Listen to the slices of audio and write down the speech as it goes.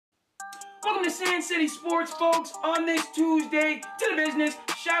Welcome to SandCity Sports, folks. On this Tuesday, to the business.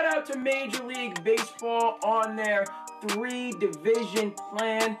 Shout out to Major League Baseball on their 3-division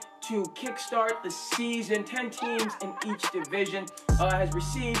plan to kickstart the season. 10 teams in each division has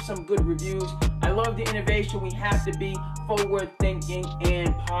received some good reviews. I love the innovation. We have to be forward-thinking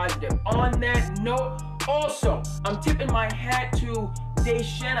and positive. On that note, also, I'm tipping my hat to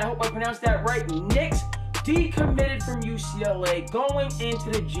Deshaun. I hope I pronounced that right. Knicks decommitted from UCLA, going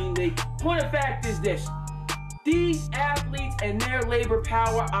into the G League. Point of fact is this: these athletes and their labor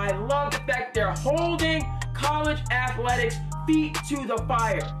power, I love the fact they're holding college athletics feet to the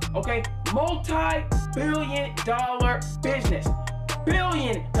fire, okay? Multi-billion-dollar business.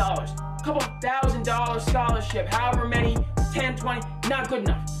 Billion dollars. Couple $1,000 scholarship, however many, 10, 20, not good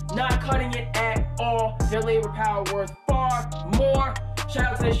enough. Not cutting it at all. Their labor power worth far more. Shout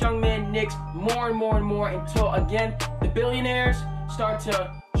out to this young man, Knicks, more and more and more, until, again, the billionaires start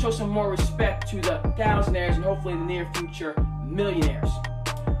to show some more respect to the thousandaires and hopefully in the near future, millionaires.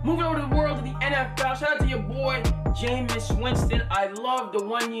 Moving over to the world of the NFL, shout out to your boy, Jameis Winston. I love the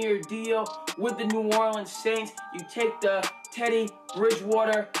 1-year deal with the New Orleans Saints. You take the Teddy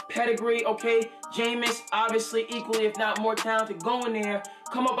Bridgewater pedigree, okay? Jameis, obviously equally, if not more talented, go in there.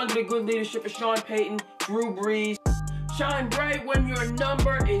 Come up under the good leadership of Sean Payton, Drew Brees. Shine bright when your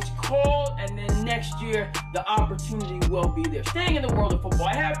number is called, and then next year, the opportunity will be there. Staying in the world of football,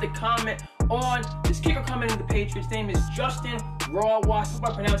 I have to comment on this kicker coming into the Patriots. His name is Justin Rohrwasser. Hope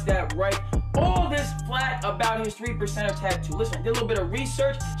I pronounced that right. All this flat about his 3% tattoo. Listen, I did a little bit of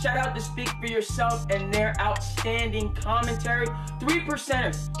research. Shout out to Speak For Yourself and their outstanding commentary.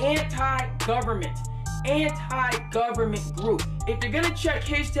 3%ers, anti-government group. If you're gonna check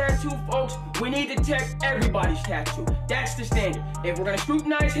his tattoo, folks, we need to check everybody's tattoo. That's the standard. If we're gonna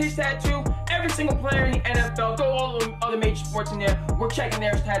scrutinize his tattoo, every single player in the NFL, throw all the other major sports in there, we're checking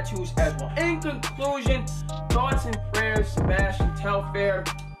their tattoos as well. In conclusion, thoughts and prayers, Sebastian Telfair,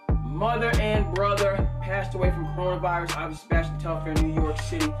 mother and brother, passed away from coronavirus. Obviously, Sebastian Telfair, New York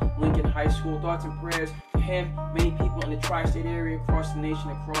City, Lincoln High School. Thoughts and prayers to him, many people in the tri-state area, across the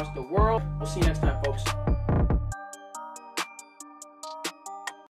nation, across the world. We'll see you next time, folks.